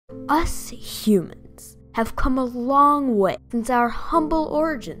Us humans have come a long way since our humble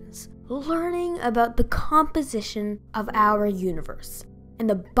origins, learning about the composition of our universe and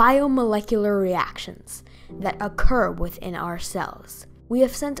the biomolecular reactions that occur within our cells. We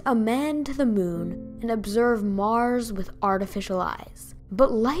have sent a man to the moon and observed Mars with artificial eyes.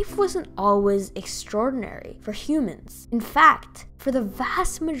 But life wasn't always extraordinary for humans. In fact, for the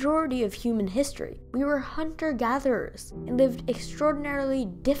vast majority of human history, we were hunter-gatherers and lived extraordinarily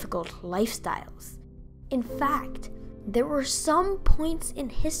difficult lifestyles. In fact, there were some points in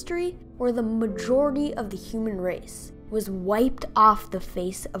history where the majority of the human race was wiped off the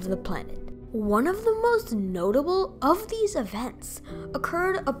face of the planet. One of the most notable of these events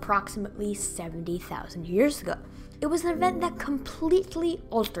occurred approximately 70,000 years ago. It was an event that completely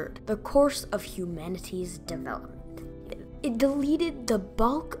altered the course of humanity's development. It deleted the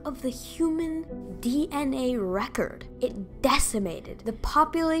bulk of the human DNA record. It decimated the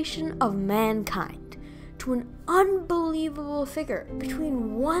population of mankind to an unbelievable figure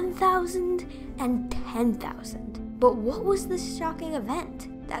between 1,000 and 10,000. But what was this shocking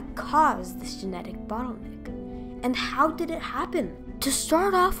event that caused this genetic bottleneck? And how did it happen? To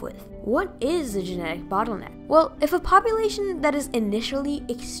start off with, what is a genetic bottleneck? Well, if a population that is initially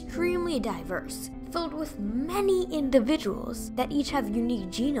extremely diverse, filled with many individuals that each have unique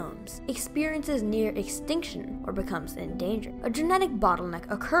genomes, experiences near extinction or becomes endangered, a genetic bottleneck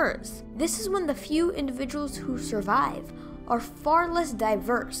occurs. This is when the few individuals who survive are far less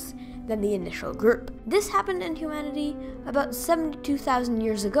diverse than the initial group. This happened in humanity about 72,000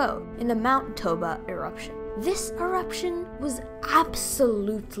 years ago in the Mount Toba eruption. This eruption was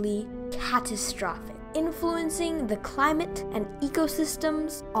absolutely catastrophic, influencing the climate and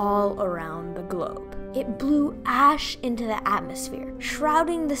ecosystems all around the globe. It blew ash into the atmosphere,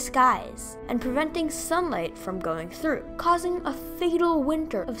 shrouding the skies and preventing sunlight from going through, causing a fatal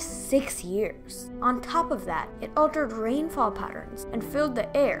winter of 6 years. On top of that, it altered rainfall patterns and filled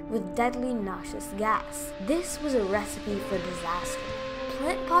the air with deadly noxious gas. This was a recipe for disaster.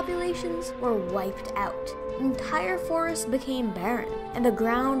 Plant populations were wiped out. Entire forests became barren, and the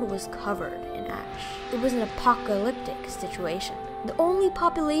ground was covered in ash. It was an apocalyptic situation. The only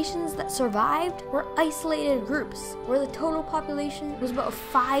populations that survived were isolated groups, where the total population was about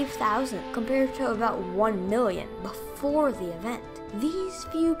 5,000 compared to about 1 million before the event. These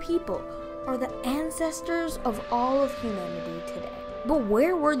few people are the ancestors of all of humanity today. But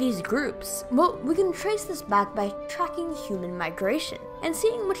where were these groups? Well, we can trace this back by tracking human migration and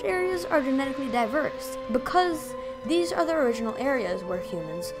seeing which areas are genetically diverse, because these are the original areas where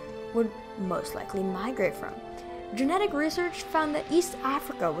humans would most likely migrate from. Genetic research found that East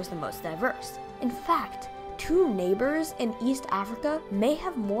Africa was the most diverse. In fact, two neighbors in East Africa may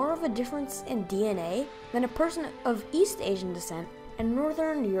have more of a difference in DNA than a person of East Asian descent and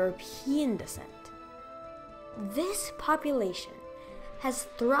Northern European descent. This population has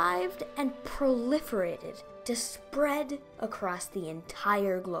thrived and proliferated to spread across the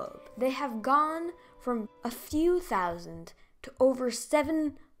entire globe. They have gone from a few thousand to over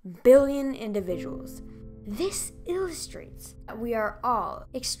 7 billion individuals. This illustrates that we are all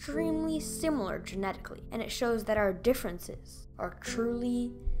extremely similar genetically, and it shows that our differences are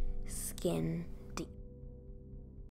truly skin